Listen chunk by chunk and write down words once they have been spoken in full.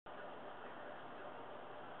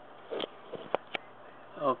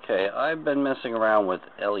Okay, I've been messing around with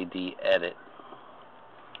LedEdit,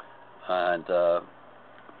 and I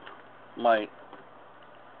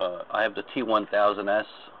have the T1000S,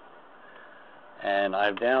 and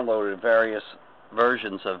I've downloaded various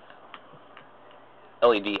versions of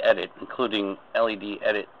LedEdit, including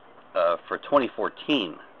LedEdit for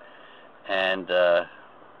 2014, and I'm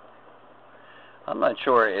not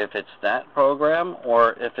sure if it's that program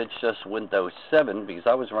or if it's just Windows 7, because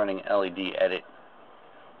I was running LedEdit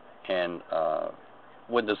and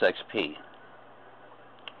Windows XP.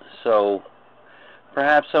 So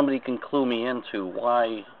perhaps somebody can clue me into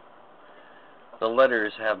why the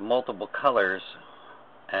letters have multiple colors,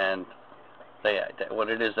 and what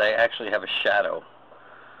it is, they actually have a shadow,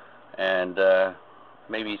 and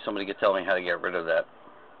maybe somebody could tell me how to get rid of that.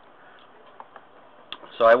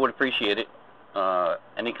 So I would appreciate it.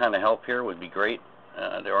 Any kind of help here would be great.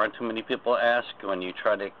 There aren't too many people ask when you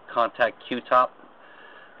try to contact QTop,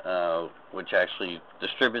 which actually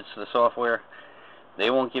distributes the software. They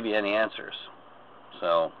won't give you any answers.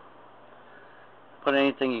 So put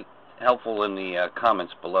anything helpful in the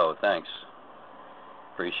comments below. Thanks.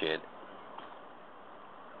 Appreciate it.